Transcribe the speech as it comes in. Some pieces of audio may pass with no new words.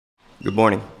Good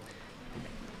morning.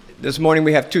 This morning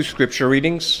we have two scripture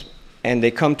readings, and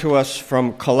they come to us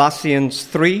from Colossians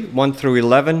 3, 1 through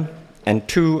 11, and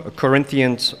 2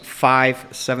 Corinthians 5,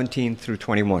 17 through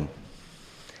 21.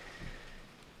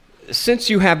 Since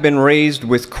you have been raised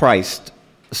with Christ,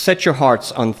 set your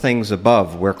hearts on things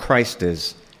above, where Christ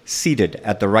is, seated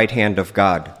at the right hand of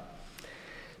God.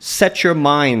 Set your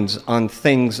minds on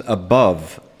things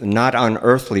above, not on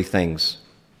earthly things.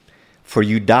 For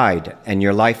you died, and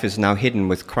your life is now hidden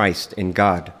with Christ in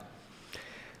God.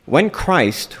 When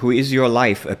Christ, who is your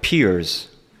life, appears,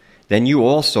 then you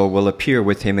also will appear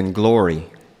with him in glory.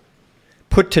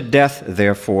 Put to death,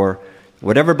 therefore,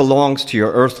 whatever belongs to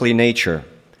your earthly nature: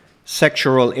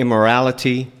 sexual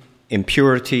immorality,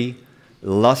 impurity,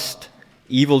 lust,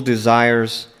 evil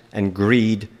desires, and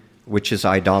greed, which is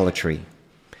idolatry.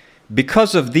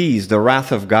 Because of these, the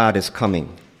wrath of God is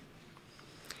coming.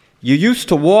 You used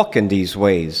to walk in these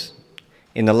ways,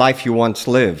 in the life you once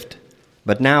lived,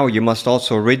 but now you must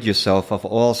also rid yourself of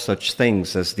all such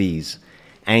things as these: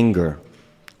 anger,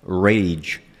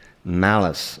 rage,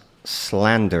 malice,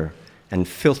 slander, and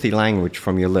filthy language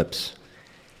from your lips.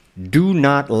 Do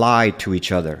not lie to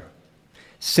each other,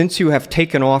 since you have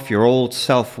taken off your old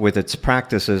self with its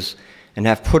practices and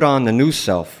have put on the new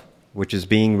self, which is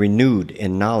being renewed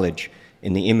in knowledge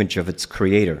in the image of its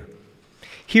Creator.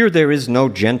 Here there is no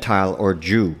Gentile or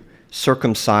Jew,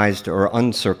 circumcised or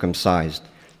uncircumcised,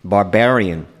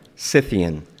 barbarian,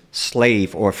 Scythian,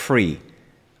 slave or free,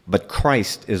 but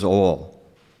Christ is all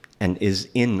and is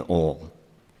in all.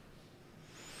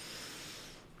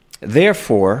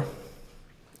 Therefore,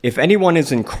 if anyone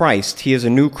is in Christ, he is a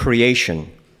new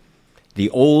creation. The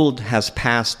old has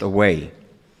passed away.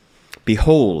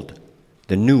 Behold,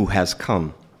 the new has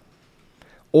come.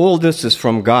 All this is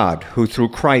from God, who through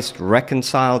Christ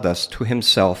reconciled us to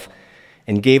himself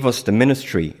and gave us the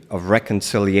ministry of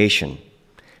reconciliation.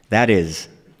 That is,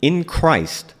 in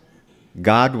Christ,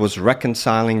 God was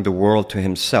reconciling the world to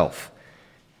himself,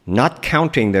 not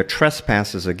counting their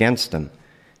trespasses against them,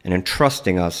 and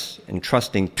entrusting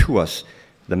to us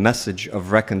the message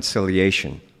of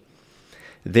reconciliation.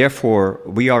 Therefore,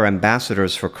 we are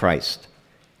ambassadors for Christ,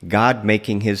 God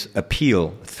making his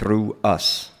appeal through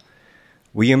us.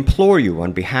 We implore you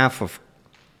on behalf of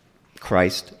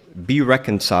Christ, be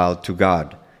reconciled to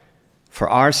God. For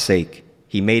our sake,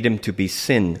 he made him to be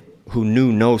sin who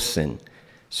knew no sin,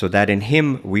 so that in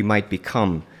him we might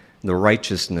become the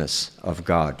righteousness of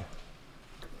God.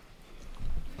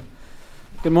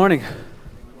 Good morning.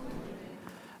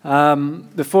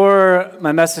 Before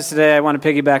my message today, I want to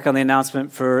piggyback on the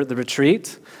announcement for the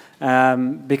retreat,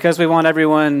 because we want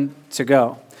everyone to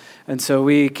go. And so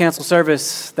we canceled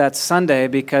service that Sunday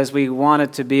because we want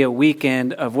it to be a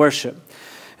weekend of worship.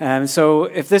 And so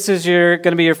if this is going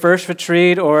to be your first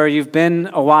retreat or you've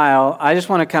been a while, I just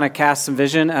want to kind of cast some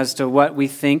vision as to what we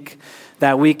think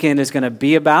that weekend is going to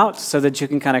be about, so that you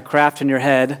can kind of craft in your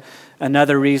head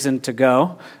another reason to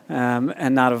go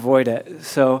and not avoid it.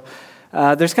 So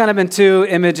there's kind of been two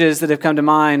images that have come to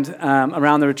mind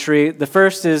around the retreat. The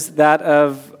first is that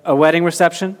of a wedding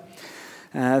reception.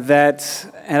 That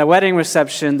at a wedding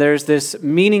reception, there's this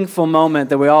meaningful moment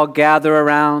that we all gather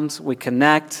around, we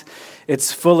connect.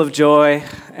 It's full of joy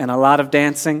and a lot of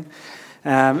dancing.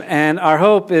 And our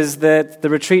hope is that the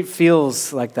retreat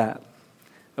feels like that.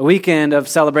 A weekend of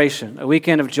celebration, a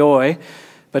weekend of joy,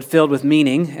 but filled with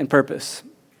meaning and purpose.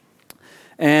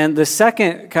 And the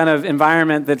second kind of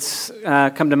environment that's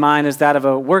come to mind is that of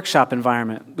a workshop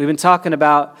environment. We've been talking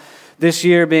about this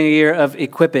year being a year of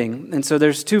equipping. And so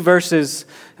there's two verses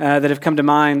that have come to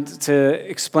mind to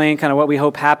explain kind of what we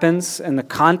hope happens and the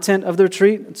content of the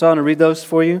retreat. So I'm going to read those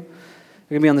for you.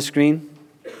 They're going to be on the screen.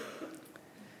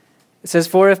 It says,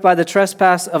 "For if by the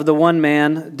trespass of the one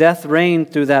man death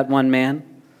reigned through that one man,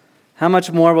 how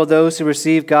much more will those who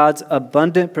receive God's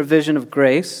abundant provision of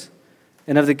grace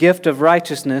and of the gift of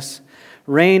righteousness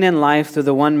reign in life through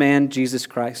the one man, Jesus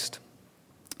Christ."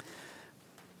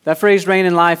 That phrase, reign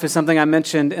in life, is something I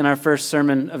mentioned in our first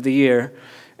sermon of the year,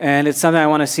 and it's something I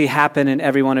want to see happen in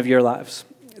every one of your lives,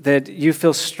 that you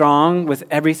feel strong with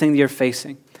everything that you're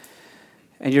facing,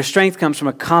 and your strength comes from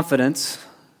a confidence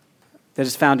that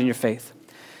is found in your faith.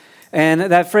 And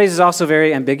that phrase is also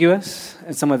very ambiguous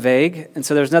and somewhat vague, and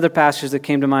so there's another passage that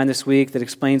came to mind this week that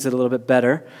explains it a little bit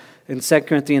better, in 2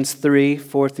 Corinthians 3,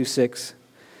 4 through 6.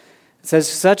 It says,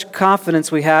 "Such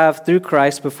confidence we have through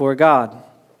Christ before God.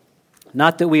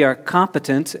 Not that we are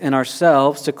competent in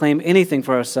ourselves to claim anything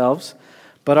for ourselves,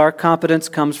 but our competence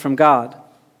comes from God.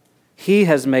 He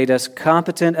has made us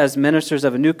competent as ministers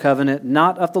of a new covenant,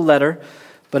 not of the letter,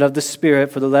 but of the Spirit,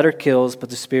 for the letter kills, but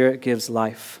the Spirit gives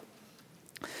life."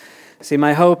 See,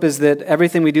 my hope is that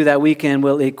everything we do that weekend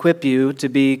will equip you to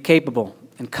be capable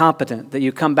and competent, that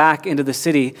you come back into the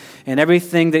city and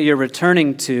everything that you're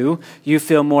returning to, you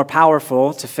feel more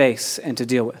powerful to face and to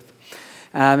deal with.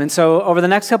 And so over the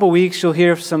next couple of weeks, you'll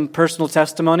hear some personal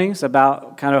testimonies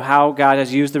about kind of how God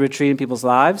has used the retreat in people's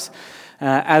lives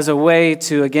as a way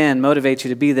to, again, motivate you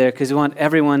to be there, because we want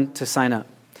everyone to sign up.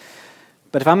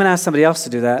 But if I'm going to ask somebody else to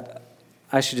do that,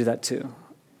 I should do that too.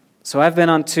 So I've been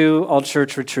on 2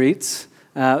 all-church retreats.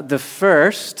 The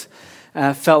first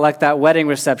felt like that wedding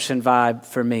reception vibe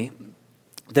for me,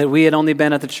 that we had only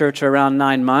been at the church around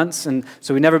 9 months, and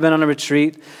so we'd never been on a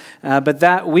retreat. But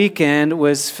that weekend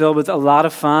was filled with a lot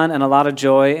of fun and a lot of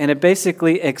joy, and it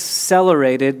basically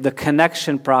accelerated the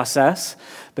connection process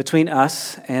between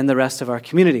us and the rest of our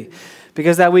community.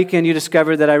 Because that weekend you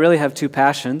discovered that I really have 2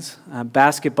 passions,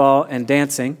 basketball and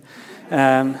dancing.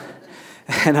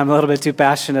 And I'm a little bit too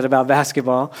passionate about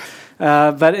basketball.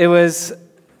 But it was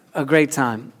a great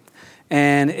time.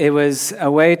 And it was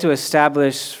a way to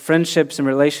establish friendships and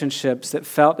relationships that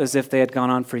felt as if they had gone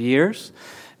on for years,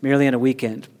 merely in a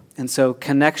weekend. And so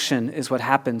connection is what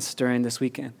happens during this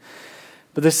weekend.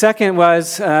 But the second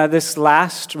was this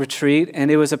last retreat, and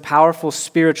it was a powerful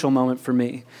spiritual moment for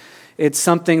me. It's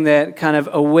something that kind of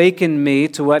awakened me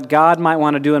to what God might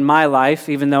want to do in my life,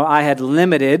 even though I had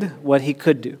limited what he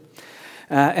could do.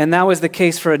 And that was the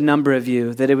case for a number of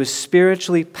you, that it was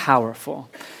spiritually powerful,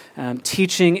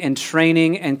 teaching and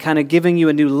training and kind of giving you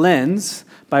a new lens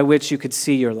by which you could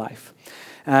see your life.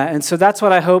 And so that's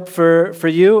what I hope for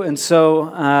you. And so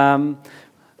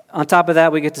on top of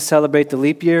that, we get to celebrate the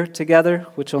leap year together,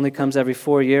 which only comes every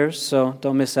 4 years, so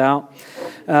don't miss out.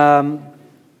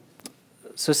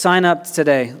 So sign up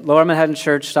today,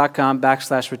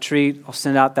 lowermanhattanchurch.com/retreat. I'll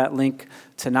send out that link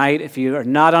tonight. If you are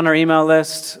not on our email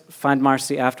list, find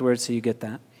Marcy afterwards so you get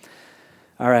that.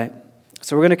 All right.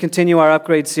 So we're going to continue our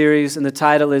upgrade series, and the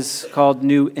title is called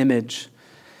New Image.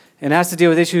 And it has to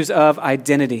deal with issues of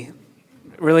identity,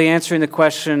 really answering the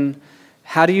question,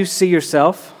 how do you see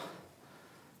yourself?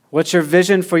 What's your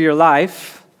vision for your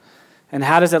life? And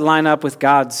how does it line up with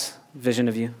God's vision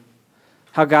of you?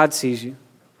 How God sees you,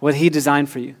 what he designed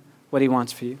for you, what he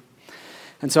wants for you.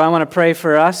 And so I want to pray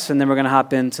for us, and then we're going to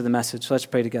hop into the message. So let's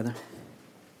pray together.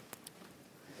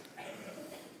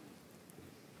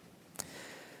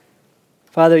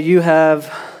 Father, you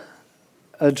have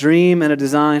a dream and a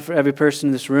design for every person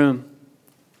in this room.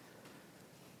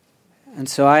 And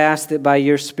so I ask that by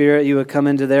your Spirit you would come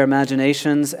into their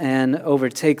imaginations and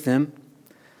overtake them,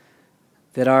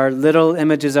 that our little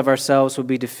images of ourselves would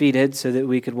be defeated so that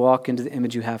we could walk into the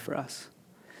image you have for us.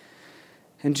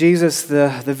 And Jesus, the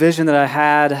vision that I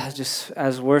had just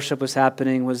as worship was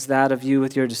happening was that of you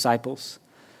with your disciples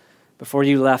before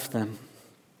you left them.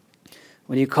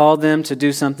 When you called them to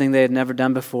do something they had never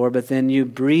done before, but then you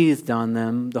breathed on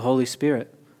them the Holy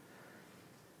Spirit.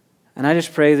 And I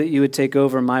just pray that you would take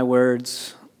over my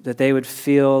words, that they would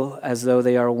feel as though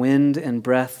they are wind and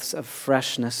breaths of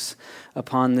freshness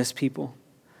upon this people,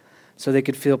 so they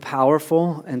could feel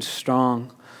powerful and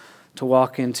strong to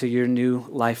walk into your new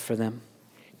life for them.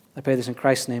 I pray this in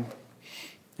Christ's name.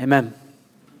 Amen.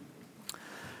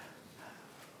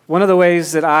 One of the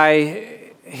ways that I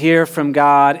hear from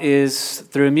God is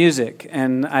through music.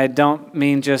 And I don't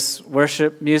mean just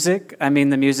worship music. I mean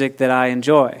the music that I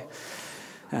enjoy.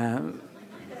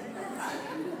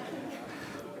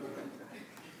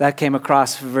 That came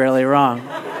across really wrong.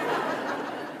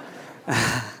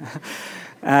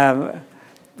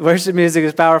 Worship music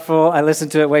is powerful. I listen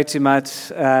to it way too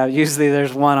much. Usually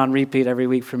there's one on repeat every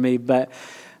week for me. But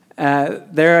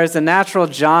there is a natural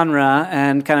genre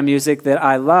and kind of music that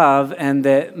I love and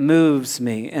that moves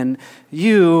me. And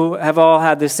you have all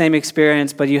had the same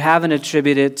experience, but you haven't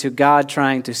attributed it to God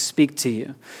trying to speak to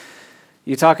you.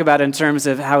 You talk about it in terms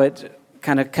of how it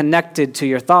kind of connected to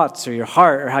your thoughts or your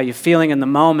heart or how you're feeling in the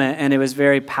moment, and it was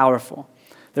very powerful.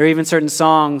 There are even certain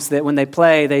songs that when they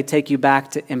play, they take you back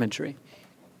to imagery.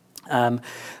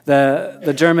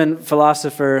 The German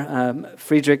philosopher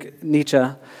Friedrich Nietzsche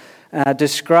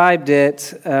described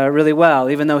it really well.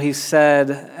 Even though he said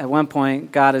at one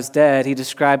point, God is dead, he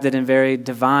described it in very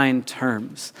divine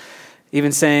terms,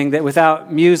 even saying that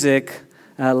without music,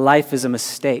 life is a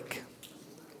mistake.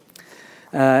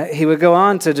 He would go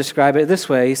on to describe it this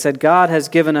way. He said, God has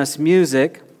given us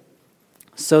music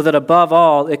so that above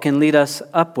all, it can lead us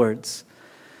upwards.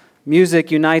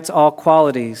 Music unites all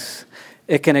qualities.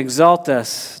 It can exalt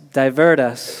us, divert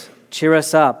us, cheer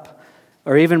us up,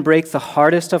 or even break the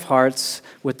hardest of hearts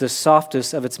with the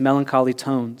softest of its melancholy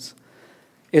tones.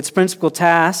 Its principal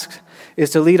task is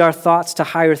to lead our thoughts to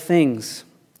higher things,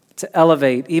 to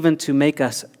elevate, even to make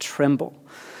us tremble.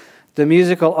 The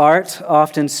musical art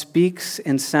often speaks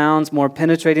in sounds more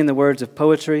penetrating the words of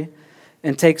poetry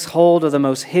and takes hold of the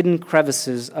most hidden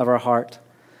crevices of our heart.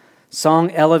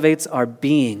 Song elevates our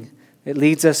being. It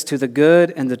leads us to the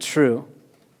good and the true.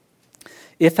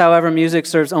 If, however, music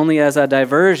serves only as a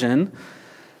diversion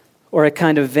or a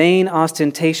kind of vain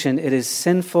ostentation, it is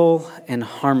sinful and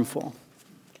harmful.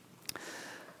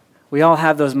 We all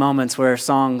have those moments where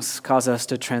songs cause us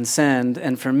to transcend,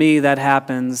 and for me, that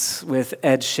happens with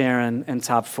Ed Sheeran and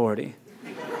Top 40.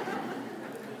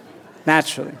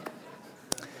 Naturally.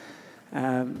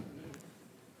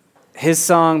 His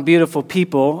song, Beautiful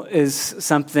People, is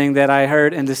something that I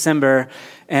heard in December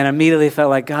and immediately felt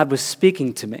like God was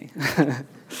speaking to me.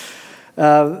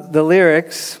 The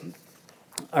lyrics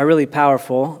are really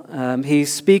powerful.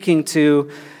 He's speaking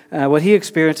to what he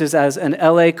experiences as an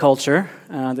LA culture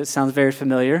that sounds very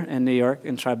familiar in New York,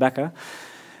 in Tribeca,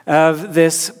 of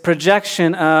this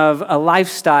projection of a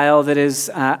lifestyle that is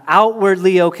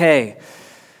outwardly okay,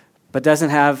 but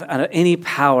doesn't have any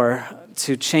power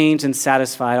to change and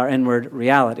satisfy our inward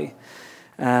reality.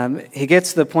 He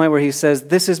gets to the point where he says,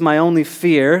 "This is my only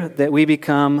fear, that we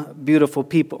become beautiful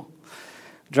people.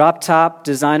 Drop-top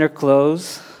designer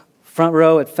clothes, front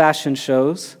row at fashion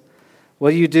shows.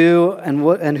 What do you do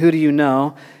and who do you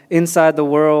know inside the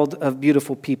world of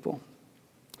beautiful people?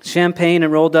 Champagne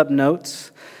and rolled up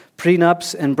notes,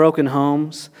 prenups and broken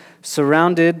homes,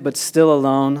 surrounded but still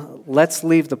alone. Let's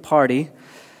leave the party.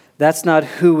 That's not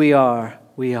who we are.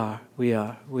 We are.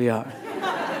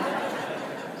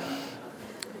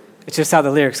 It's just how the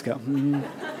lyrics go.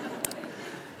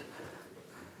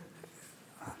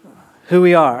 Who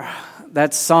we are,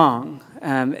 that song.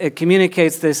 It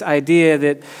communicates this idea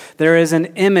that there is an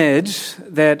image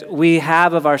that we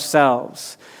have of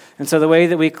ourselves. And so the way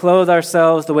that we clothe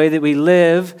ourselves, the way that we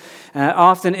live,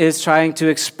 often is trying to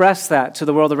express that to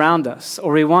the world around us.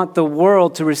 Or we want the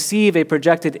world to receive a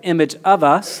projected image of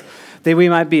us, that we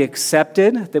might be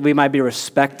accepted, that we might be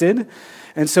respected.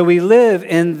 And so we live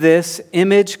in this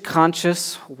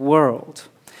image-conscious world.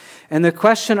 And the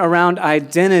question around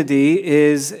identity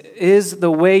is the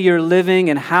way you're living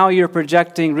and how you're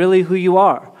projecting really who you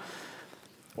are?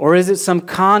 Or is it some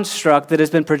construct that has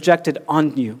been projected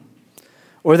on you?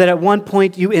 Or that at one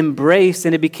point you embraced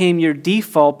and it became your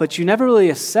default, but you never really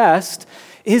assessed,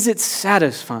 is it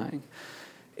satisfying?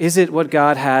 Is it what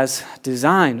God has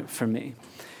designed for me?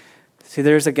 See,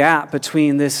 there's a gap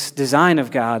between this design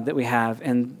of God that we have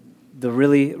and the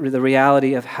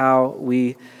reality of how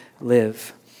we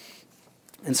live.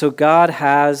 And so God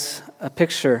has a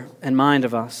picture in mind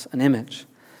of us, an image.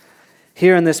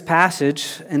 Here in this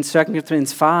passage, in 2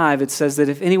 Corinthians 5, it says that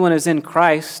if anyone is in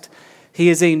Christ, he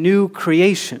is a new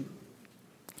creation.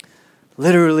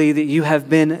 Literally, that you have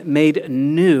been made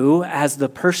new as the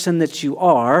person that you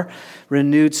are,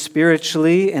 renewed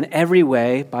spiritually in every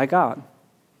way by God.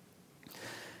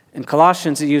 In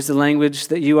Colossians, it used the language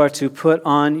that you are to put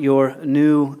on your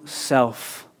new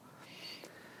self.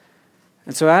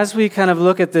 And so as we kind of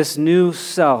look at this new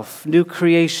self, new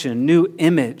creation, new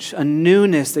image, a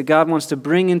newness that God wants to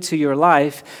bring into your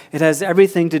life, it has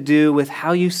everything to do with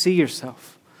how you see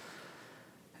yourself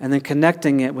and then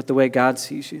connecting it with the way God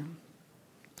sees you.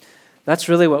 That's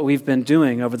really what we've been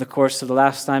doing over the course of the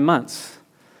last 9 months.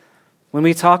 When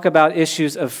we talk about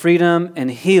issues of freedom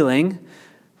and healing,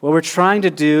 what we're trying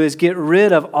to do is get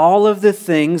rid of all of the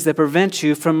things that prevent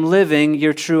you from living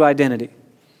your true identity.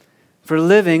 For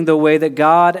living the way that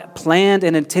God planned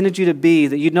and intended you to be,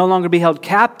 that you'd no longer be held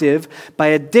captive by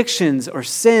addictions or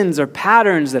sins or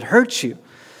patterns that hurt you,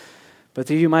 but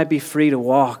that you might be free to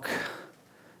walk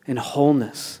in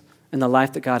wholeness in the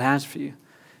life that God has for you.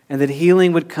 And that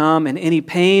healing would come and any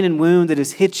pain and wound that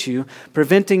has hit you,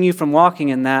 preventing you from walking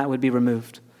in that, would be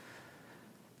removed.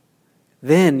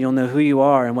 Then you'll know who you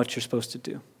are and what you're supposed to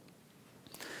do.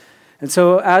 And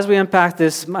so as we unpack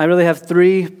this, I really have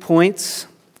 3 points.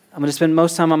 I'm going to spend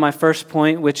most time on my first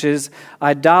point, which is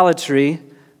idolatry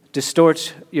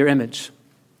distorts your image.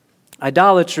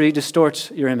 Idolatry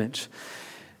distorts your image.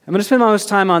 I'm going to spend most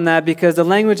time on that because the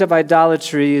language of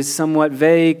idolatry is somewhat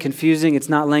vague, confusing. It's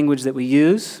not language that we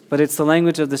use, but it's the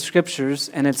language of the Scriptures,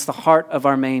 and it's the heart of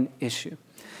our main issue.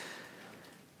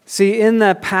 See, in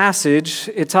that passage,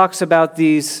 it talks about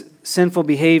these sinful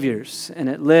behaviors, and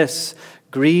it lists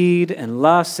greed and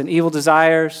lust and evil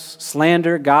desires,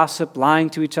 slander, gossip, lying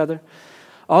to each other.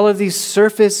 All of these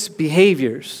surface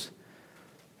behaviors.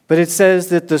 But it says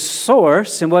that the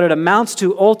source and what it amounts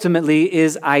to ultimately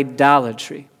is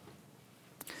idolatry.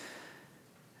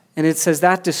 And it says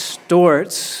that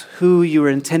distorts who you were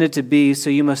intended to be, so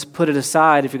you must put it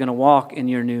aside if you're going to walk in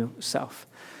your new self.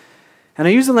 And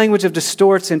I use the language of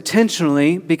distorts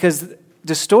intentionally because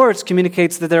distorts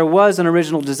communicates that there was an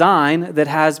original design that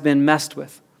has been messed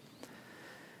with.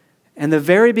 And the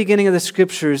very beginning of the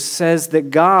scriptures says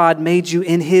that God made you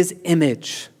in his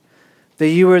image, that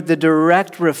you were the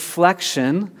direct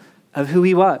reflection of who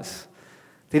he was,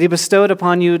 that he bestowed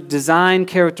upon you design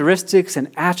characteristics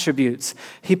and attributes.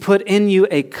 He put in you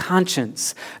a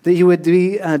conscience, that you would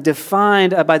be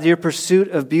defined by your pursuit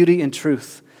of beauty and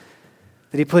truth,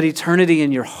 that he put eternity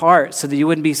in your heart so that you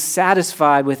wouldn't be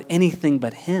satisfied with anything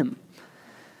but him.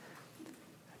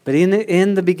 But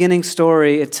in the beginning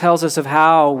story, it tells us of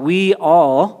how we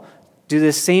all do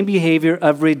this same behavior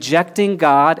of rejecting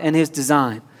God and his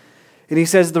design. And he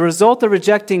says the result of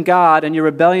rejecting God and your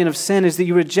rebellion of sin is that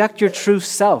you reject your true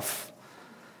self.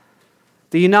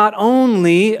 That you not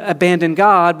only abandon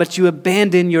God, but you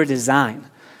abandon your design.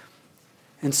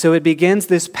 And so it begins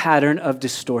this pattern of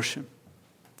distortion.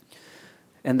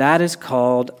 And that is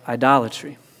called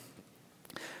idolatry.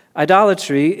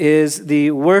 Idolatry is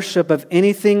the worship of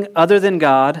anything other than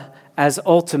God as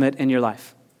ultimate in your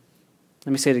life.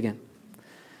 Let me say it again.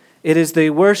 It is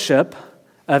the worship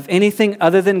of anything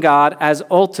other than God as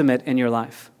ultimate in your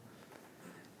life.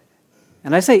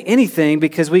 And I say anything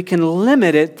because we can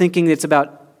limit it thinking it's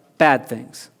about bad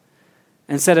things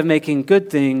instead of making good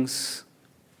things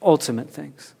ultimate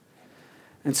things.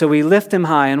 And so we lift him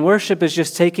high, and worship is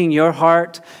just taking your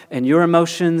heart and your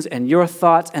emotions and your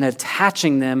thoughts and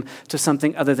attaching them to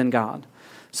something other than God,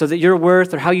 so that your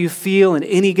worth or how you feel in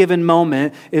any given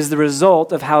moment is the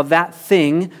result of how that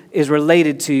thing is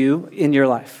related to you in your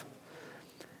life.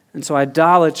 And so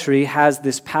idolatry has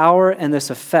this power and this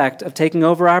effect of taking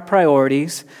over our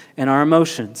priorities and our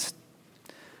emotions.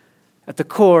 At the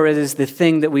core, it is the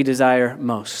thing that we desire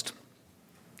most.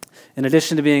 In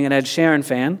addition to being an Ed Sheeran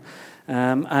fan,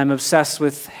 I'm obsessed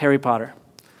with Harry Potter.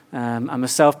 I'm a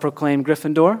self-proclaimed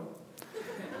Gryffindor,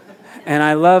 and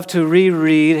I love to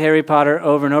reread Harry Potter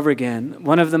over and over again.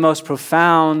 One of the most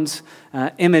profound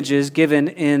images given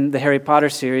in the Harry Potter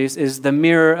series is the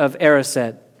Mirror of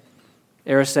Erised.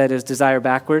 Erised is desire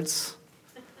backwards,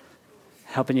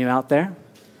 helping you out there.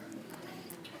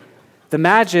 The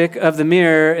magic of the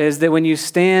mirror is that when you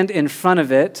stand in front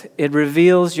of it, it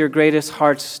reveals your greatest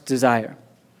heart's desire.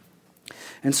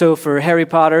 And so for Harry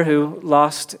Potter, who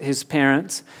lost his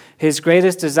parents, his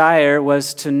greatest desire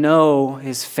was to know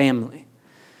his family.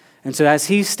 And so as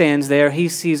he stands there, he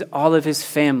sees all of his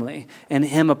family and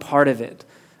him a part of it,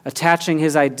 attaching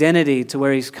his identity to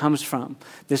where he comes from,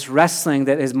 this wrestling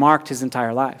that has marked his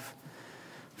entire life.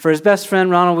 For his best friend,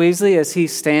 Ronald Weasley, as he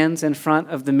stands in front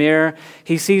of the mirror,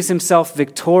 he sees himself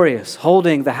victorious,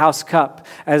 holding the house cup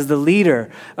as the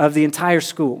leader of the entire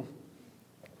school.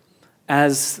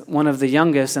 As one of the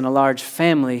youngest in a large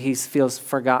family, he feels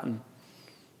forgotten,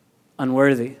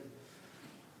 unworthy,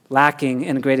 lacking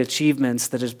in great achievements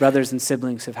that his brothers and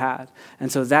siblings have had. And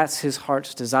so that's his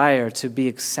heart's desire, to be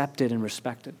accepted and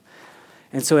respected.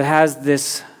 And so it has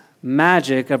this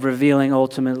magic of revealing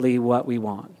ultimately what we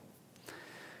want.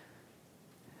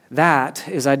 That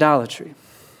is idolatry.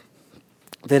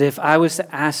 That if I was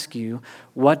to ask you,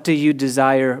 what do you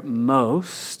desire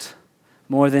most,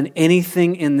 more than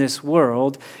anything in this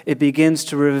world, it begins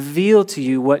to reveal to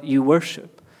you what you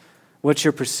worship, what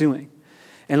you're pursuing.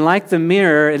 And like the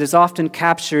mirror, it is often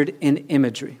captured in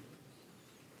imagery.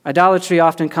 Idolatry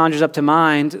often conjures up to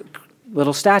mind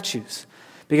little statues,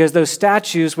 because those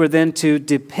statues were then to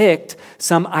depict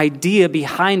some idea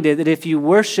behind it, that if you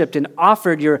worshiped and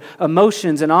offered your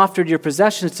emotions and offered your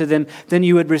possessions to them, then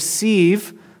you would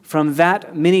receive from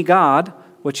that mini god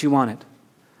what you wanted.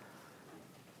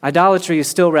 Idolatry is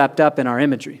still wrapped up in our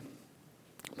imagery.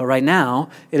 But right now,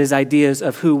 it is ideas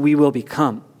of who we will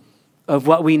become, of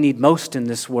what we need most in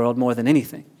this world more than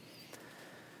anything.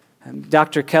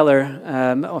 Dr. Keller,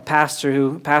 a pastor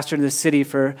who pastored in the city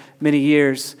for many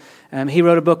years, he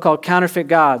wrote a book called Counterfeit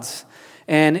Gods.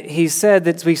 And he said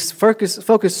that we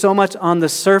focus so much on the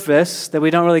surface that we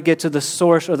don't really get to the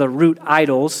source or the root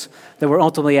idols that we're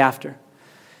ultimately after.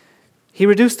 He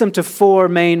reduced them to 4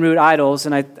 main root idols,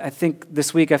 and I think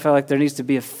this week I felt like there needs to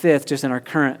be a 5th just in our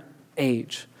current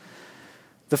age.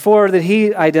 The 4 that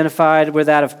he identified were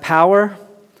that of power,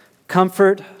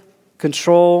 comfort,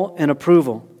 control, and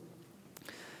approval.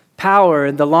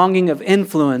 Power, the longing of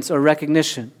influence or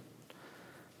recognition.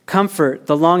 Comfort,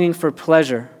 the longing for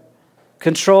pleasure.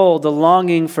 Control, the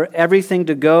longing for everything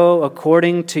to go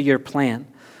according to your plan.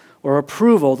 Or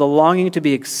approval, the longing to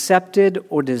be accepted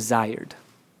or desired.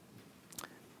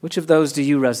 Which of those do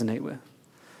you resonate with?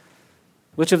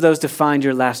 Which of those defined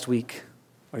your last week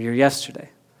or your yesterday?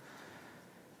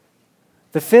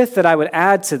 The 5th that I would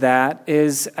add to that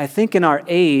is, I think in our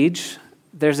age,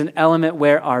 there's an element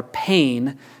where our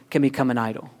pain can become an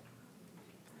idol.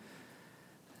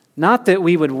 Not that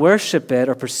we would worship it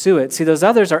or pursue it. See, those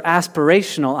others are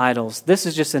aspirational idols. This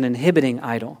is just an inhibiting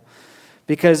idol.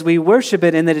 Because we worship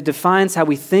it in that it defines how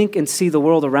we think and see the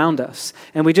world around us.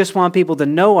 And we just want people to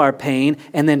know our pain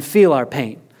and then feel our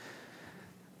pain.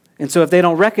 And so if they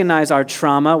don't recognize our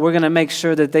trauma, we're going to make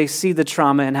sure that they see the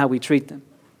trauma and how we treat them.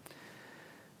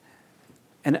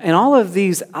 And all of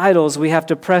these idols, we have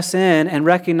to press in and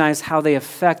recognize how they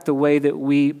affect the way that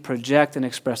we project and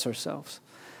express ourselves.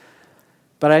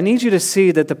 But I need you to see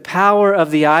that the power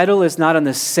of the idol is not in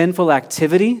the sinful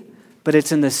activity, but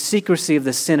it's in the secrecy of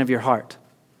the sin of your heart.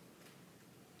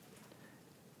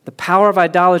 The power of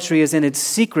idolatry is in its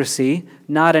secrecy,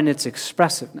 not in its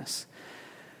expressiveness.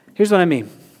 Here's what I mean.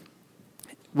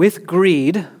 With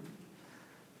greed,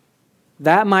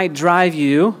 that might drive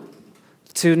you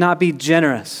to not be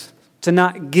generous, to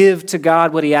not give to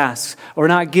God what He asks, or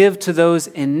not give to those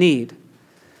in need.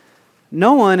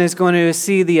 No one is going to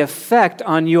see the effect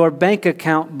on your bank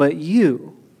account but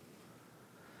you.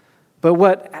 But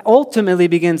what ultimately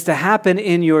begins to happen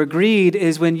in your greed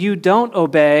is when you don't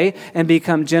obey and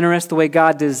become generous the way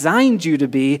God designed you to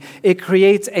be, it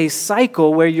creates a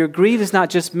cycle where your greed is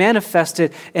not just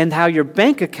manifested in how your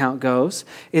bank account goes,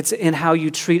 it's in how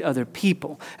you treat other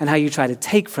people and how you try to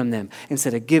take from them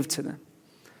instead of give to them.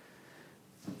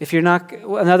 If you're not,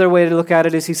 another way to look at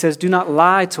it is he says, do not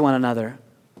lie to one another.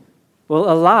 Well,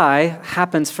 a lie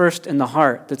happens first in the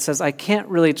heart that says, I can't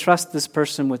really trust this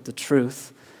person with the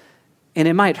truth, and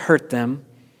it might hurt them.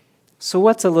 So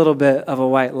what's a little bit of a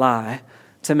white lie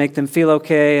to make them feel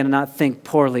okay and not think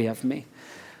poorly of me?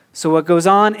 So what goes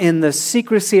on in the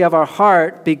secrecy of our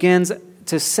heart begins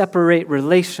to separate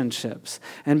relationships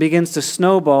and begins to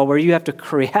snowball where you have to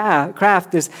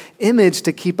craft this image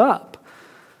to keep up.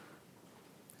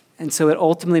 And so it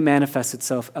ultimately manifests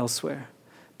itself elsewhere.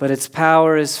 But its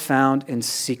power is found in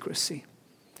secrecy.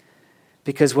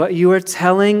 Because what you are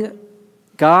telling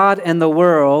God and the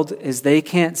world is they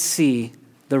can't see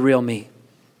the real me.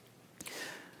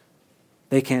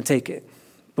 They can't take it.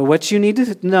 But what you need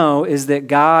to know is that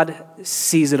God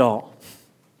sees it all.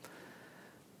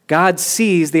 God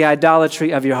sees the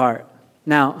idolatry of your heart.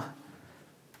 Now,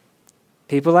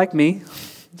 people like me,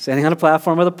 standing on a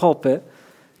platform or the pulpit,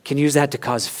 can use that to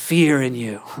cause fear in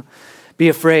you. Be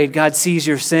afraid, God sees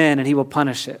your sin and He will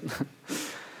punish it.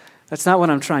 That's not what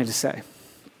I'm trying to say,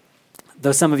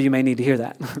 though some of you may need to hear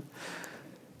that. What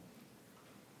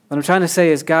I'm trying to say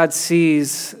is God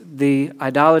sees the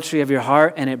idolatry of your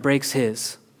heart and it breaks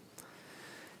His.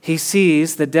 He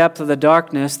sees the depth of the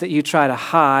darkness that you try to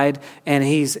hide, and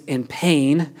He's in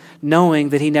pain knowing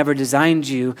that He never designed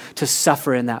you to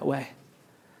suffer in that way.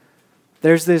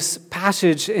 There's this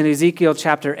passage in Ezekiel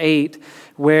chapter 8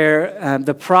 where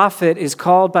the prophet is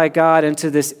called by God into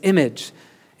this image.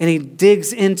 And he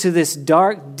digs into this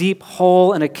dark, deep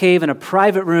hole in a cave in a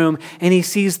private room, and he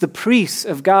sees the priests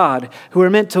of God who are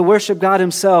meant to worship God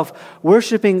Himself,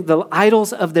 worshiping the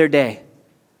idols of their day.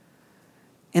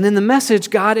 And in the message,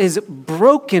 God is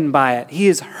broken by it. He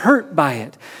is hurt by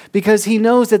it because He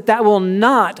knows that that will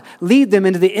not lead them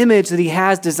into the image that He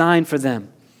has designed for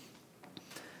them.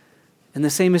 And the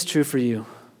same is true for you.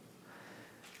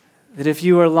 That if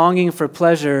you are longing for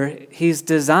pleasure, He's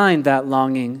designed that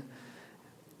longing.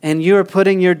 And you are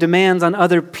putting your demands on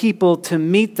other people to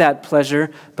meet that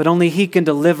pleasure, but only He can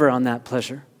deliver on that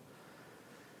pleasure.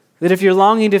 That if you're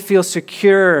longing to feel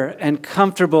secure and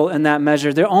comfortable in that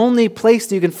measure, the only place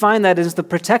that you can find that is the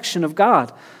protection of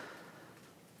God.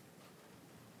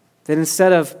 That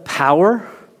instead of power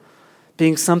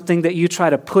being something that you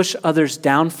try to push others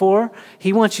down for,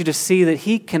 He wants you to see that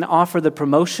He can offer the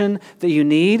promotion that you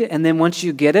need, and then once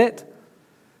you get it,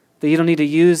 that you don't need to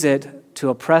use it to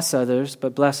oppress others,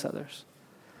 but bless others.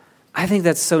 I think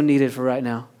that's so needed for right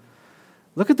now.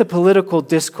 Look at the political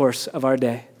discourse of our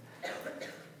day.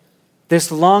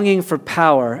 This longing for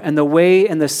power and the way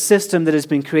and the system that has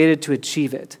been created to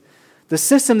achieve it. The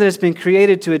system that has been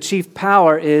created to achieve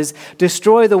power is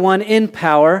destroy the one in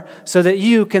power so that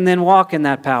you can then walk in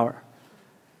that power.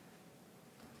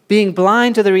 Being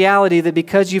blind to the reality that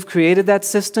because you've created that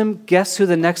system, guess who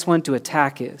the next one to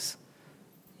attack is?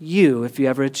 You, if you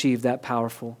ever achieve that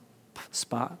powerful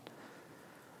spot.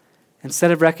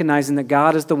 Instead of recognizing that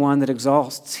God is the one that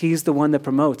exalts, He's the one that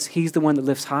promotes, He's the one that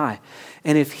lifts high.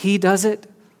 And if He does it,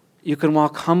 you can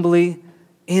walk humbly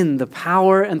in the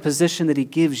power and position that He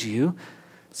gives you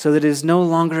so that it is no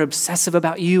longer obsessive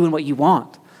about you and what you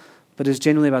want, but is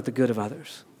genuinely about the good of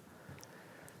others.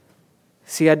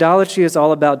 See, idolatry is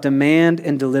all about demand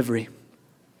and delivery.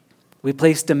 We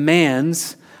place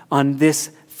demands on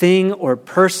this thing or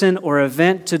person or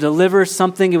event to deliver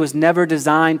something it was never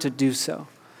designed to do so.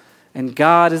 And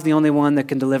God is the only one that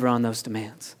can deliver on those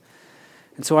demands.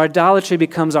 And so idolatry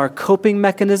becomes our coping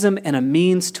mechanism and a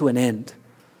means to an end.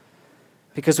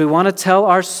 Because we want to tell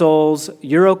our souls,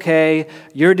 you're okay,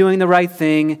 you're doing the right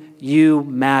thing, you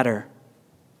matter.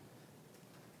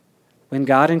 When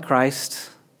God in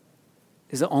Christ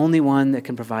is the only one that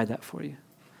can provide that for you.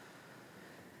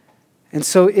 And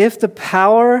so if the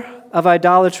power of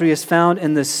idolatry is found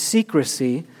in the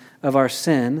secrecy of our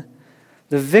sin,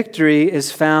 the victory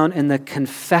is found in the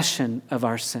confession of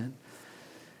our sin.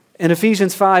 In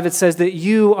Ephesians 5, it says that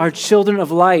you are children of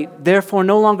light, therefore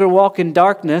no longer walk in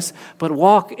darkness, but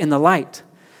walk in the light.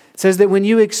 It says that when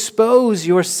you expose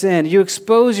your sin, you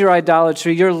expose your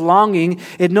idolatry, your longing,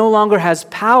 it no longer has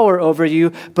power over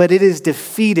you, but it is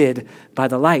defeated by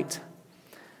the light.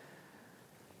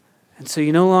 And so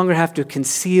you no longer have to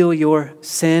conceal your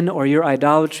sin or your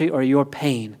idolatry or your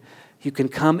pain. You can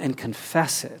come and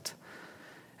confess it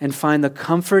and find the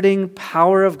comforting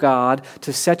power of God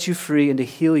to set you free and to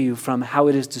heal you from how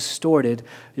it has distorted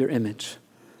your image.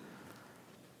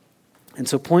 And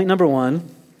so point number one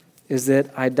is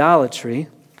that idolatry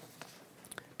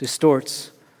distorts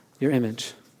your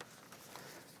image.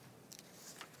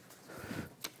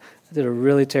 I did a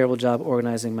really terrible job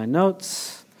organizing my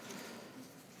notes.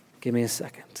 Give me a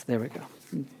second. There we go.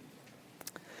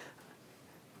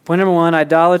 Point number one,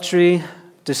 idolatry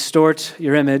distorts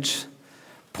your image.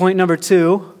 Point number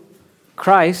two,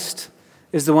 Christ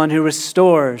is the one who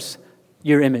restores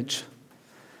your image.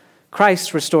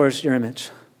 Christ restores your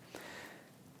image.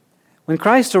 When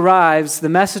Christ arrives, the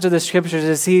message of the Scriptures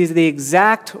is he is the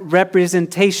exact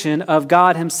representation of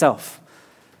God himself.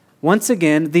 Once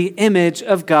again, the image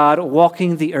of God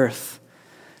walking the earth.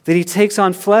 That he takes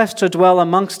on flesh to dwell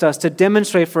amongst us, to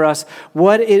demonstrate for us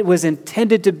what it was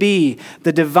intended to be,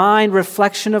 the divine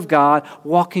reflection of God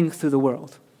walking through the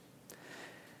world.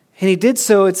 And he did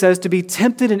so, it says, to be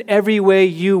tempted in every way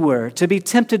you were, to be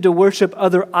tempted to worship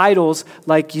other idols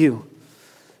like you.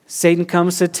 Satan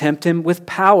comes to tempt him with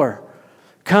power.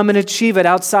 Come and achieve it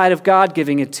outside of God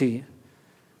giving it to you.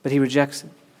 But he rejects it.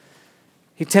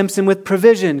 He tempts him with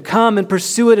provision. Come and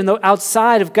pursue it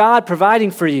outside of God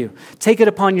providing for you. Take it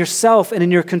upon yourself and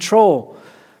in your control.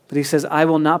 But he says, I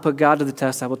will not put God to the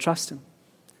test. I will trust him.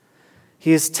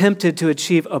 He is tempted to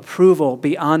achieve approval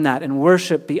beyond that and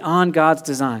worship beyond God's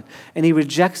design. And he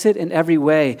rejects it in every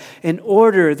way in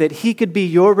order that he could be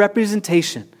your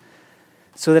representation.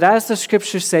 So that as the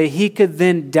Scriptures say, he could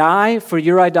then die for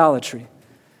your idolatry,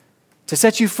 to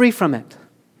set you free from it,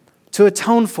 to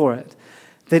atone for it.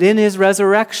 That in his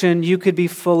resurrection, you could be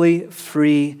fully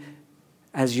free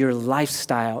as your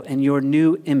lifestyle and your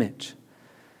new image.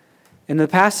 In the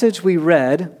passage we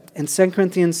read in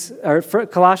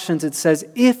Colossians, it says,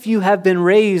 if you have been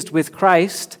raised with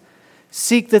Christ,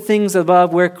 seek the things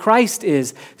above where Christ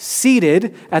is,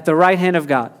 seated at the right hand of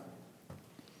God.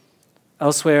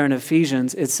 Elsewhere in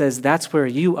Ephesians, it says that's where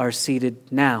you are seated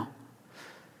now.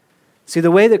 See,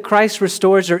 the way that Christ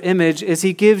restores your image is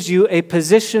he gives you a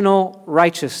positional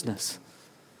righteousness.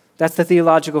 That's the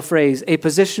theological phrase, a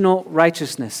positional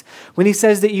righteousness. When he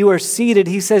says that you are seated,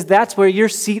 he says that's where your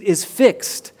seat is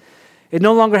fixed. It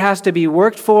no longer has to be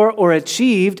worked for or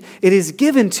achieved. It is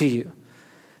given to you.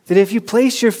 That if you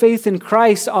place your faith in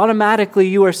Christ, automatically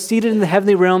you are seated in the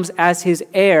heavenly realms as his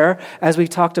heir, as we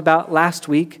talked about last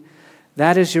week.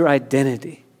 That is your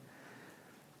identity.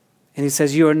 And he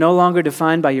says you are no longer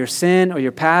defined by your sin or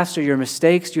your past or your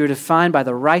mistakes. You are defined by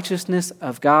the righteousness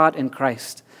of God in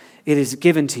Christ. It is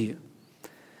given to you.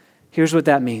 Here's what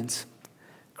that means.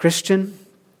 Christian,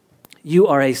 you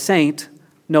are a saint,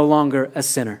 no longer a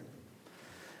sinner.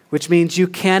 Which means you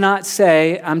cannot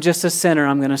say, I'm just a sinner,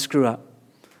 I'm going to screw up.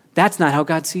 That's not how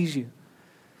God sees you.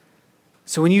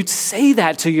 So when you say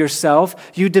that to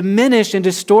yourself, you diminish and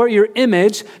distort your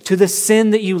image to the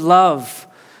sin that you love,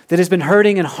 that has been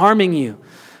hurting and harming you,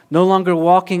 no longer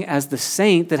walking as the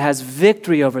saint that has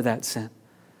victory over that sin.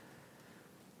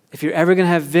 If you're ever going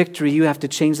to have victory, you have to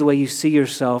change the way you see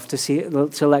yourself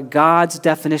to let God's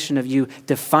definition of you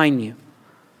define you.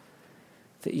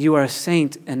 That you are a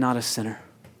saint and not a sinner.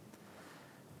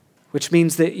 Which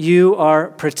means that you are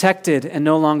protected and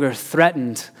no longer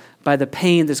threatened by the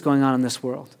pain that's going on in this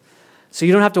world. So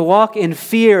you don't have to walk in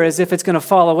fear as if it's going to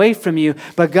fall away from you,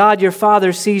 but God, your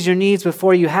Father, sees your needs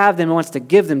before you have them and wants to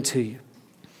give them to you.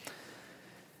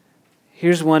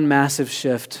 Here's one massive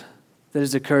shift that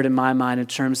has occurred in my mind in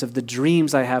terms of the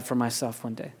dreams I have for myself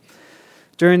one day.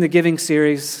 During the giving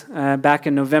series back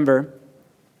in November,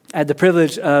 I had the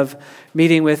privilege of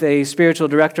meeting with a spiritual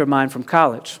director of mine from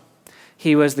college.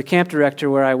 He was the camp director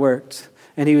where I worked.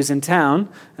 and he was in town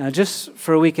just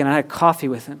for a weekend. I had coffee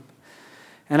with him.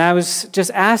 And I was just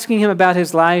asking him about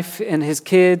his life and his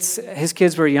kids. His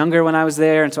kids were younger when I was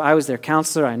there, and so I was their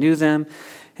counselor. I knew them.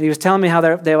 And he was telling me how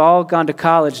they've all gone to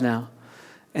college now.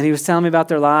 And he was telling me about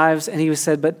their lives, and he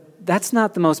said, but that's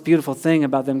not the most beautiful thing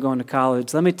about them going to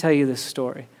college. Let me tell you this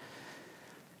story.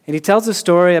 And he tells a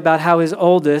story about how his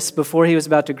oldest, before he was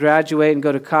about to graduate and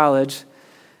go to college,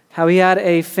 how he had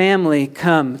a family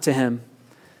come to him.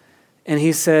 And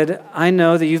he said, I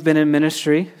know that you've been in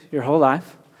ministry your whole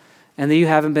life, and that you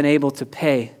haven't been able to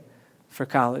pay for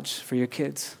college for your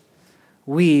kids.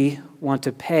 We want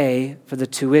to pay for the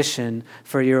tuition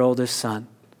for your oldest son.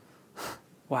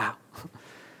 Wow.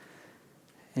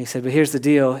 And he said, but here's the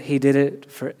deal. He did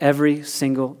it for every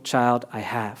single child I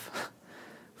have.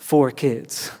 4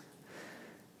 kids.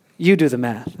 You do the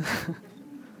math.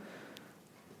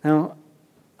 Now,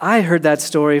 I heard that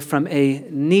story from a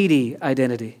needy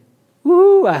identity.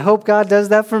 Woo, I hope God does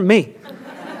that for me.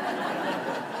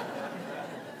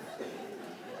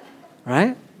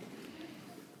 Right?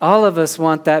 All of us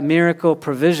want that miracle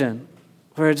provision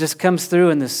where it just comes through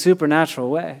in this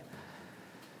supernatural way.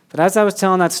 But as I was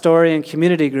telling that story in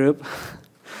community group,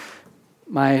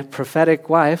 my prophetic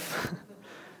wife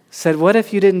said, what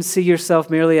if you didn't see yourself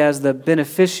merely as the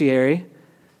beneficiary,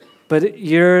 but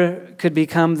you could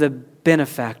become the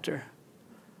benefactor?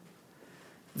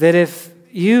 That if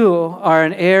you are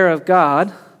an heir of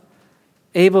God,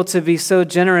 able to be so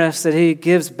generous that he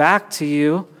gives back to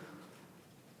you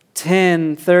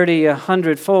 10, 30,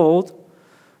 100-fold,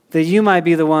 that you might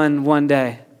be the one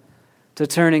day to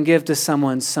turn and give to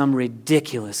someone some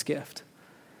ridiculous gift.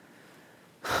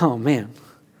 Oh, man.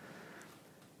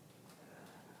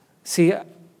 See,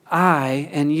 I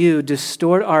and you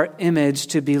distort our image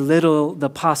to belittle the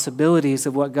possibilities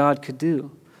of what God could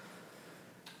do.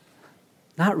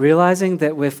 Not realizing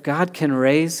that if God can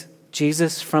raise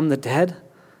Jesus from the dead,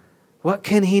 what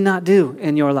can he not do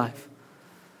in your life?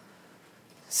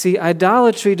 See,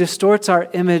 idolatry distorts our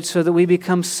image so that we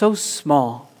become so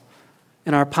small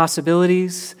in our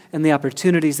possibilities and the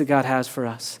opportunities that God has for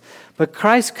us. But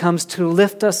Christ comes to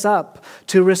lift us up,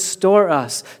 to restore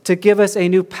us, to give us a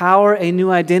new power, a new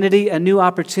identity, a new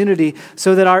opportunity,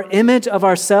 so that our image of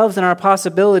ourselves and our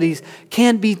possibilities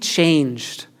can be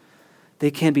changed.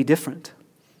 They can be different.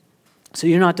 So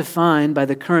you're not defined by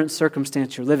the current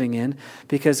circumstance you're living in,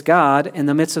 because God, in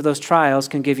the midst of those trials,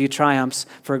 can give you triumphs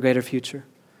for a greater future.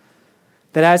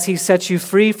 That as he sets you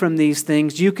free from these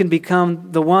things, you can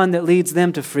become the one that leads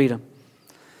them to freedom.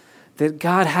 That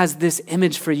God has this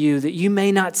image for you that you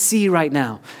may not see right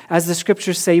now. As the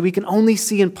scriptures say, we can only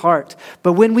see in part.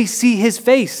 But when we see his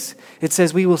face, it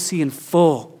says we will see in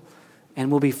full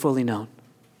and will be fully known.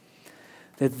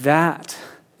 That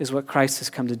is what Christ has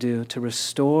come to do, to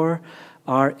restore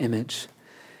our image.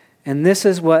 And this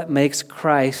is what makes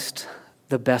Christ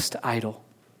the best idol.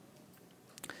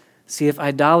 See, if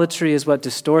idolatry is what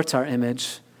distorts our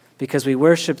image because we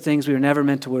worship things we were never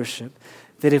meant to worship,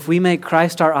 that if we make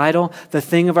Christ our idol, the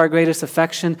thing of our greatest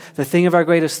affection, the thing of our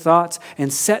greatest thoughts,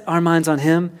 and set our minds on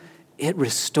him, it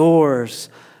restores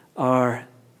our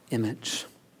image.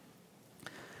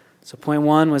 So point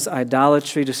 1 was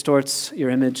idolatry distorts your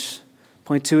image.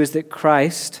 Point 2 is that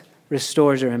Christ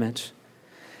restores your image.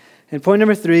 And point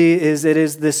number 3 is it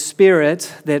is the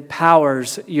Spirit that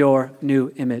powers your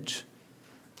new image.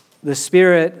 The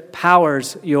Spirit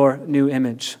powers your new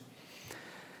image.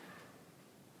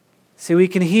 See, we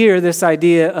can hear this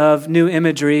idea of new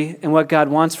imagery and what God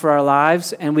wants for our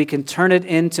lives, and we can turn it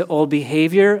into old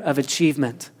behavior of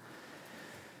achievement.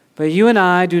 But you and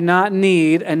I do not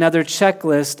need another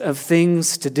checklist of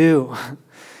things to do.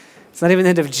 It's not even the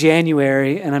end of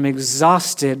January, and I'm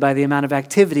exhausted by the amount of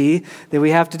activity that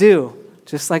we have to do,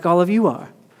 just like all of you are.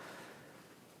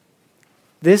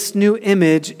 This new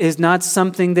image is not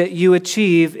something that you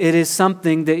achieve, it is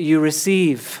something that you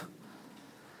receive.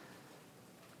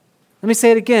 Let me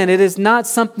say it again. It is not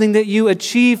something that you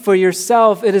achieve for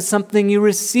yourself, it is something you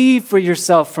receive for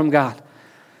yourself from God.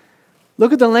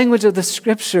 Look at the language of the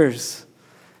scriptures.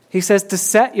 He says to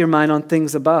set your mind on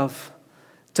things above,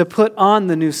 to put on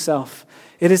the new self.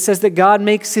 It says that God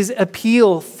makes his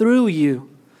appeal through you.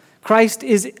 Christ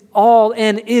is all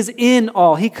and is in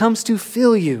all. He comes to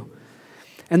fill you.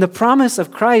 And the promise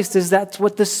of Christ is that's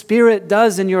what the Spirit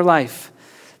does in your life.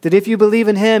 That if you believe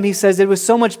in him, he says, it was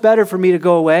so much better for me to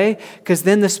go away because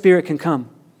then the Spirit can come.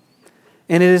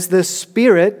 And it is the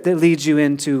Spirit that leads you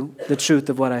into the truth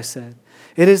of what I said.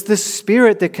 It is the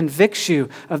Spirit that convicts you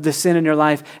of the sin in your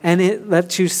life, and it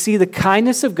lets you see the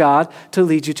kindness of God to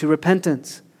lead you to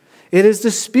repentance. It is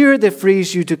the Spirit that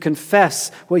frees you to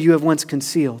confess what you have once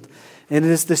concealed. And it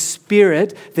is the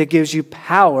Spirit that gives you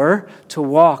power to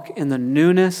walk in the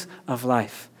newness of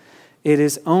life. It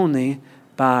is only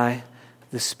by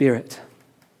the Spirit.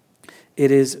 It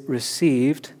is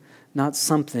received, not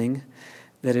something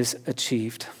that is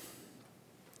achieved.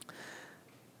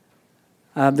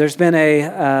 There's been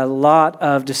a lot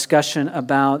of discussion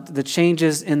about the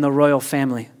changes in the royal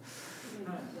family,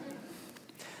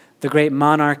 the great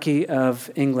monarchy of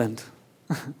England,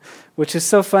 which is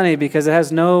so funny because it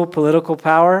has no political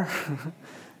power,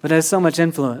 but it has so much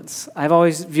influence. I've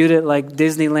always viewed it like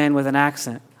Disneyland with an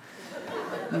accent.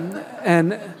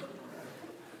 And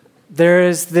there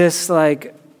is this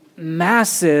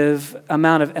massive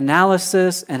amount of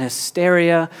analysis and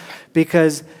hysteria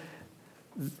because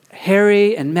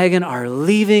Harry and Meghan are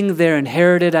leaving their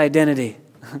inherited identity.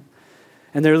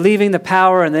 And they're leaving the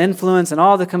power and the influence and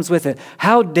all that comes with it.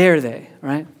 How dare they,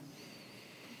 right?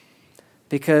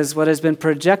 Because what has been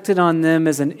projected on them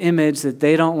is an image that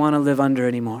they don't want to live under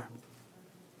anymore.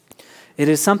 It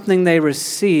is something they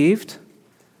received,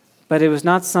 but it was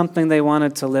not something they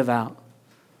wanted to live out.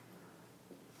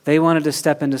 They wanted to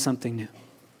step into something new.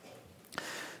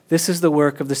 This is the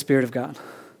work of the Spirit of God.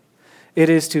 It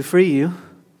is to free you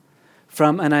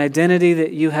from an identity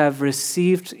that you have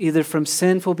received either from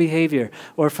sinful behavior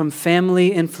or from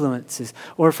family influences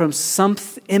or from some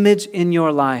image in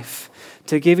your life,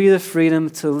 to give you the freedom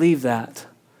to leave that,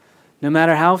 no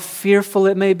matter how fearful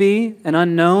it may be and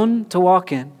unknown to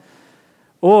walk in,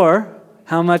 or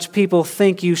how much people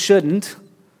think you shouldn't,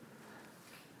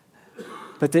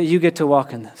 but that you get to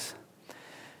walk in this.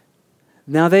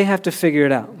 Now they have to figure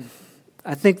it out.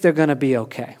 I think they're going to be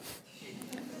okay.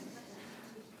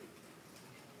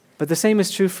 But the same is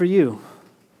true for you.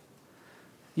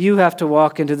 You have to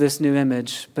walk into this new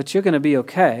image, but you're going to be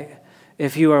okay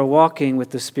if you are walking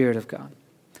with the Spirit of God,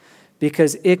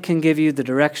 because it can give you the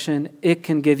direction, it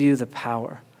can give you the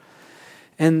power.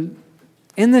 And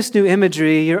in this new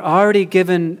imagery, you're already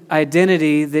given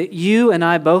identity that you and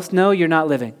I both know you're not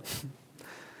living.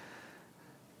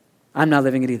 I'm not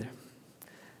living it either.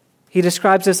 He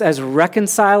describes us as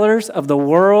reconcilers of the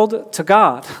world to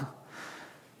God.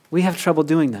 We have trouble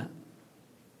doing that.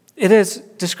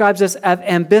 Describes us as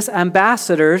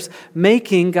ambassadors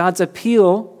making God's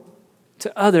appeal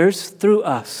to others through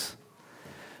us.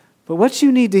 But what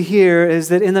you need to hear is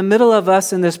that in the middle of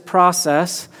us in this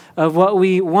process of what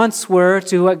we once were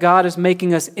to what God is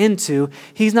making us into,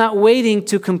 He's not waiting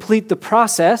to complete the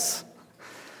process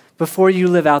before you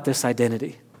live out this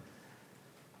identity.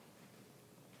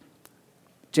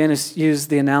 Janice used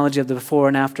the analogy of the before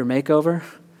and after makeover.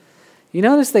 You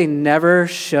notice they never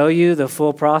show you the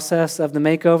full process of the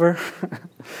makeover?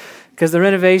 Because the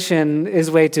renovation is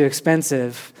way too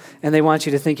expensive, and they want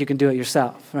you to think you can do it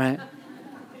yourself, right?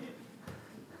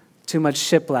 Too much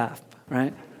shiplap,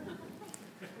 right?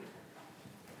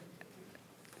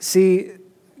 See,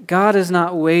 God is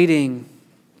not waiting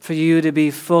for you to be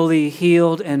fully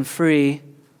healed and free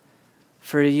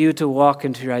for you to walk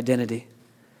into your identity.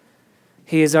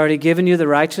 He has already given you the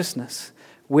righteousness.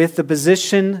 With the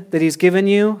position that He's given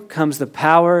you comes the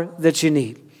power that you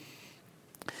need.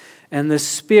 And the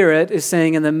Spirit is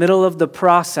saying in the middle of the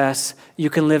process, you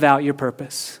can live out your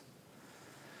purpose.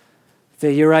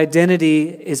 That your identity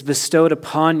is bestowed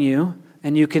upon you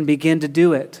and you can begin to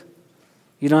do it.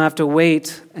 You don't have to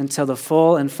wait until the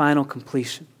full and final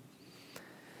completion.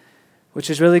 Which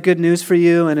is really good news for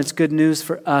you, and it's good news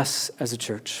for us as a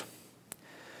church.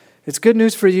 It's good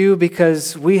news for you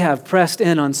because we have pressed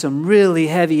in on some really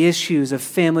heavy issues of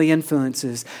family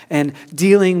influences and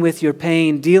dealing with your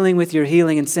pain, dealing with your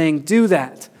healing, and saying, do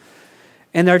that.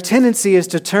 And our tendency is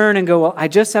to turn and go, well, I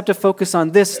just have to focus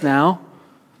on this now.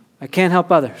 I can't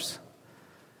help others.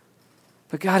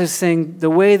 But God is saying the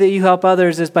way that you help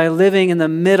others is by living in the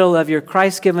middle of your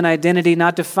Christ-given identity,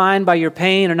 not defined by your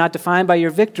pain or not defined by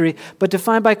your victory, but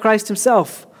defined by Christ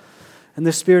Himself. And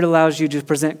the Spirit allows you to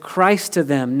present Christ to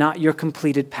them, not your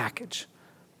completed package.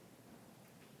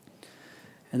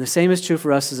 And the same is true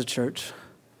for us as a church.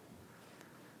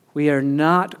 We are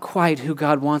not quite who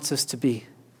God wants us to be,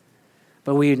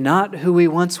 but we are not who we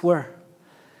once were.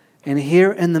 And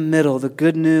here in the middle, the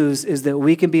good news is that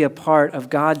we can be a part of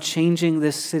God changing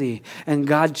this city and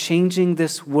God changing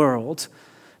this world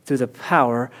through the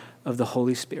power of the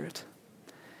Holy Spirit.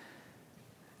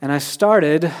 And I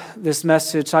started this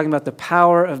message talking about the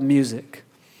power of music.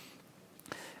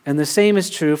 And the same is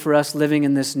true for us living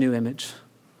in this new image.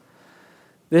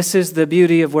 This is the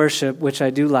beauty of worship, which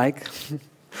I do like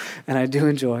and I do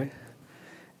enjoy,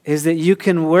 is that you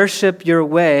can worship your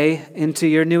way into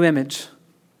your new image.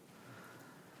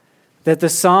 That the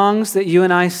songs that you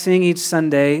and I sing each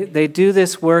Sunday, they do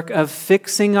this work of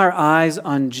fixing our eyes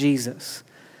on Jesus,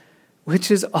 which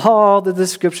is all that the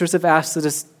Scriptures have asked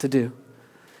us to do.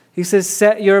 He says,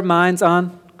 set your minds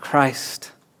on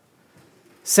Christ.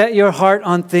 Set your heart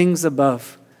on things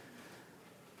above.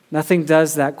 Nothing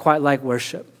does that quite like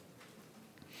worship.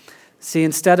 See,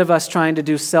 instead of us trying to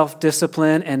do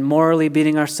self-discipline and morally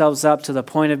beating ourselves up to the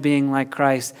point of being like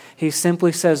Christ, he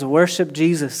simply says, worship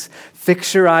Jesus,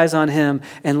 fix your eyes on him,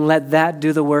 and let that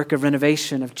do the work of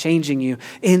renovation, of changing you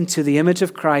into the image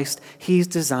of Christ he's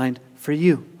designed for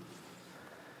you.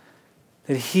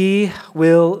 That he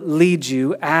will lead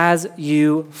you as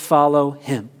you follow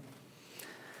him.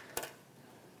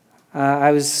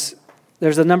 There's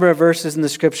a number of verses in the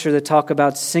Scripture that talk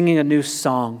about singing a new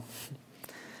song.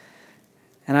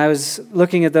 And I was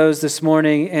looking at those this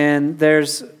morning, and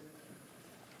there's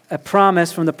a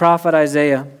promise from the prophet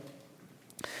Isaiah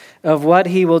of what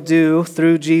he will do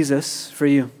through Jesus for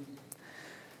you.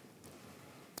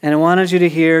 And I wanted you to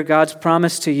hear God's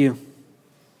promise to you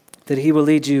that he will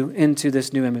lead you into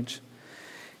this new image.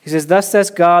 He says, thus says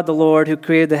God the Lord, who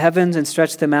created the heavens and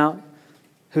stretched them out,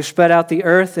 who spread out the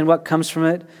earth and what comes from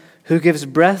it, who gives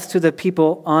breath to the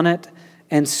people on it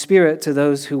and spirit to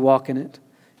those who walk in it.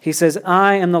 He says,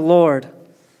 I am the Lord.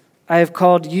 I have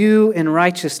called you in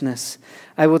righteousness.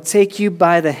 I will take you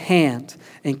by the hand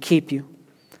and keep you.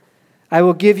 I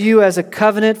will give you as a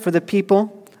covenant for the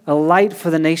people, a light for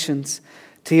the nations,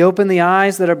 to open the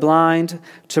eyes that are blind,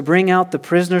 to bring out the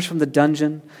prisoners from the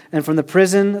dungeon, and from the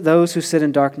prison those who sit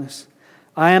in darkness.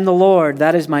 I am the Lord,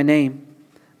 that is my name.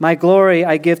 My glory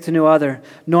I give to no other,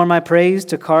 nor my praise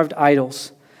to carved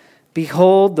idols.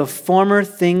 Behold, the former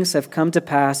things have come to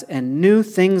pass, and new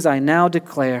things I now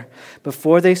declare.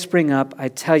 Before they spring up, I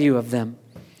tell you of them.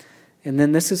 And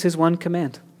then this is his one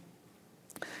command.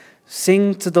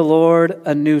 Sing to the Lord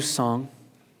a new song,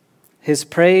 his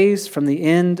praise from the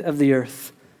end of the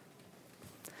earth.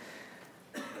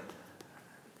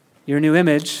 Your new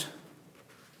image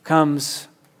comes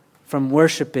from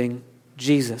worshiping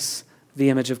Jesus, the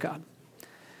image of God.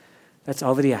 That's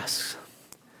all that he asks.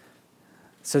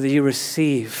 So that you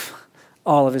receive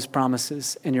all of his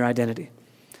promises in your identity.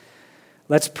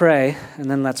 Let's pray, and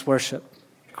then let's worship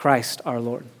Christ our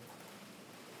Lord.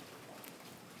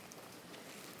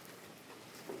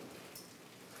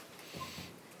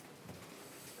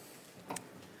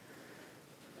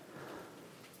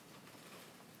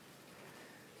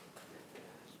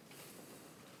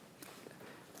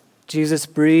 Jesus,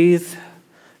 breathe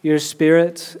your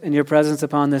Spirit and your presence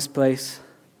upon this place.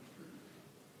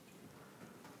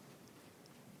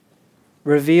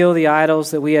 Reveal the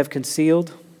idols that we have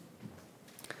concealed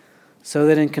so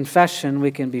that in confession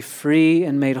we can be free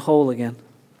and made whole again.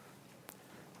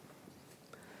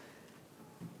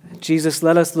 Jesus,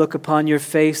 let us look upon your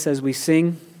face as we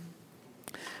sing,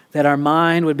 that our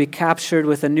mind would be captured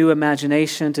with a new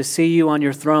imagination to see you on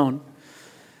your throne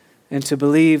and to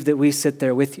believe that we sit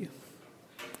there with you.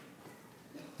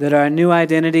 That our new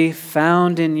identity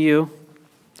found in you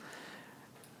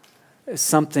is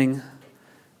something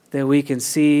that we can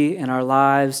see in our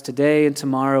lives today and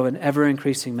tomorrow in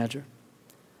ever-increasing measure.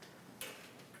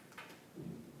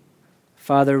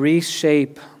 Father,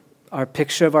 reshape our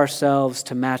picture of ourselves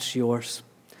to match yours.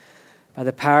 By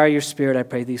the power of your Spirit, I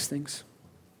pray these things.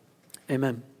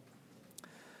 Amen.